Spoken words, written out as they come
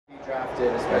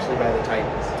drafted, especially by the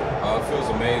Titans? It feels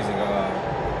amazing.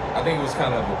 I think it was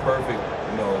kind of a perfect,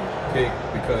 pick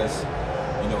because,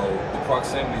 the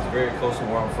proximity is very close to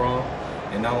where I'm from.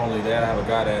 And not only that, I have a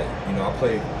guy that, I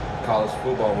played college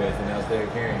football with, and that's Derrick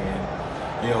Henry. And,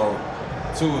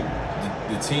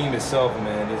 the team itself,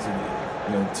 man, it's a,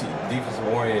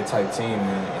 defensive-oriented type team.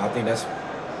 And I think that's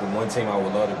the one team I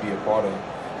would love to be a part of.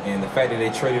 And the fact that they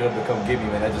traded up to come get me,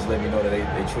 man, that just let me know that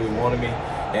they truly wanted me.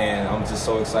 And I'm just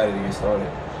so excited to get started.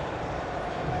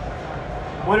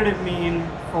 What did it mean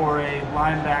for a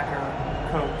linebacker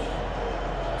coach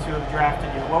to have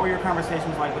drafted you? What were your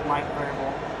conversations like with Mike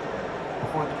Vrabel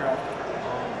before the draft?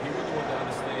 He really wanted to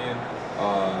understand,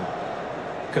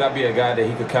 could I be a guy that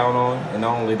he could count on? And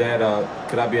not only that,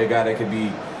 could I be a guy that could be,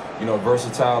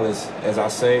 versatile as I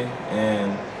say?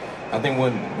 And I think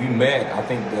when we met, I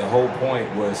think the whole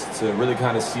point was to really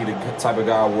kind of see the type of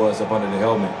guy I was up under the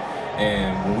helmet.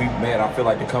 And when we met, I feel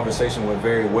like the conversation went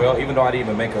very well. Even though I didn't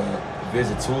even make a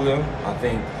visit to them, I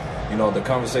think, the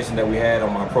conversation that we had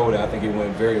on my pro day, I think it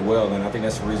went very well. And I think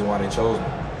that's the reason why they chose me.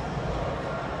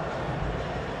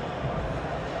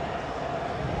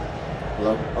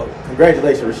 Hello. Oh,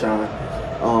 congratulations, Rashaan.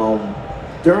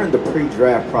 During the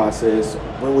pre-draft process,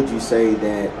 when would you say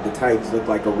that the Titans look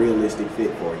like a realistic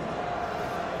fit for you?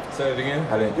 Say it again?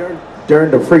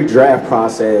 During the pre-draft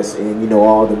process and,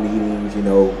 all the meetings,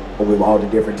 with all the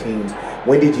different teams,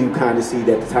 when did you kind of see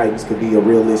that the Titans could be a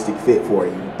realistic fit for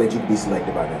you, that you could be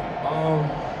selected by them?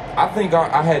 I think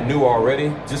I had knew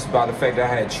already, just by the fact that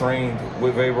I had trained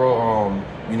with Vrabel.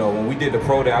 When we did the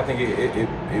pro day, I think it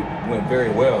went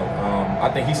very well. I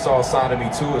think he saw a side of me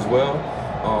too as well.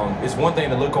 It's one thing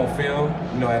to look on film,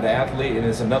 as an athlete, and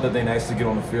it's another thing to actually get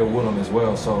on the field with him as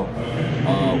well. So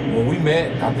when we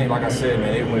met, I think, like I said,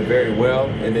 man, it went very well.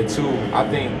 And then two, I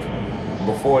think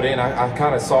before then, I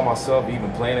kind of saw myself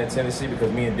even playing at Tennessee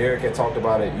because me and Derrick had talked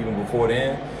about it even before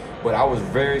then. But I was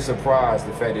very surprised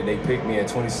the fact that they picked me at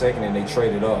 22nd and they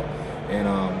traded up. And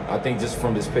I think just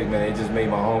from this pick, man, it just made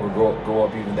my hunger go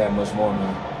up even that much more,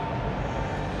 man.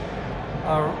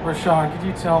 Rashaan, could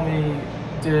you tell me,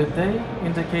 did they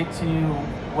indicate to you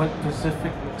what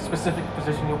specific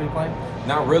position you'll be playing?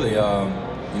 Not really.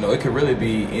 It could really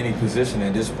be any position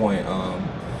at this point.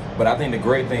 But I think the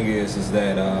great thing is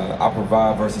that I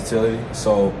provide versatility.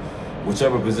 So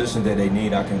whichever position that they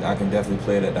need, I can definitely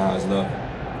play it at the highest level.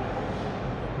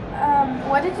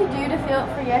 What did you do to feel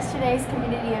for yesterday's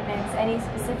community events? Any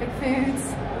specific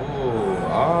foods?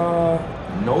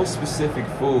 No specific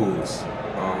foods.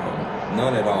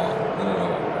 None at all. None at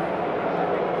all.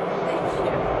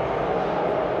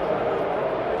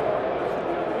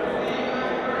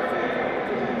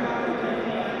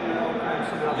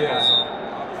 Yeah,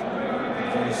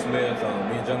 Johnny Smith,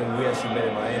 me and Johnny, we actually met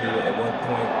in Miami at one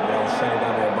point when I was training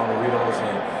down there at Bonaritos,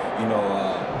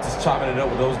 and just chopping it up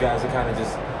with those guys, it kind of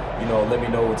just let me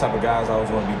know what type of guys I was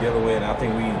going to be dealing with, and I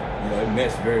think we it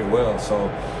meshed very well. So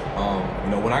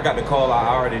when I got the call, I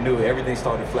already knew everything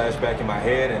started to flash back in my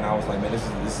head, and I was like, man, this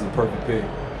is a perfect pick.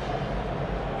 Man,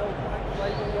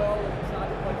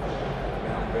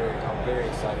 I'm very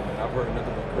excited, man. I've heard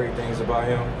nothing but great things about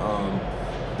him.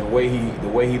 The way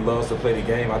he loves to play the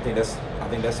game, I think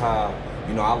that's how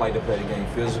I like to play the game,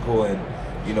 physical and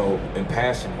and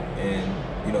passionate. And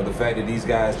the fact that these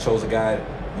guys chose a guy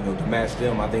to match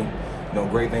them, I think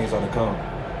great things are to come.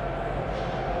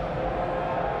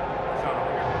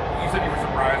 You said you were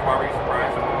surprised. Why were you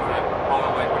surprised? And what was that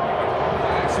moment like when you went?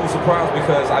 I actually was surprised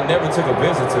because I never took a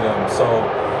visit to them. So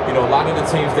a lot of the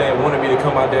teams that wanted me to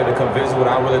come out there to come visit with,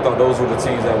 I really thought those were the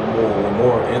teams that were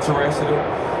more interested.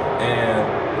 And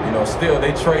still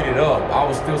they traded up. I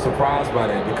was still surprised by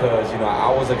that because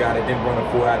I was a guy that didn't run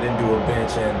a 4, I didn't do a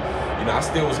bench, and I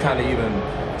still was kind of even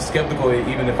skeptical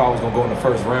even if I was gonna go in the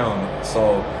first round.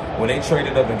 So when they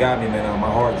traded up and got me, man, my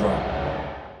heart dropped.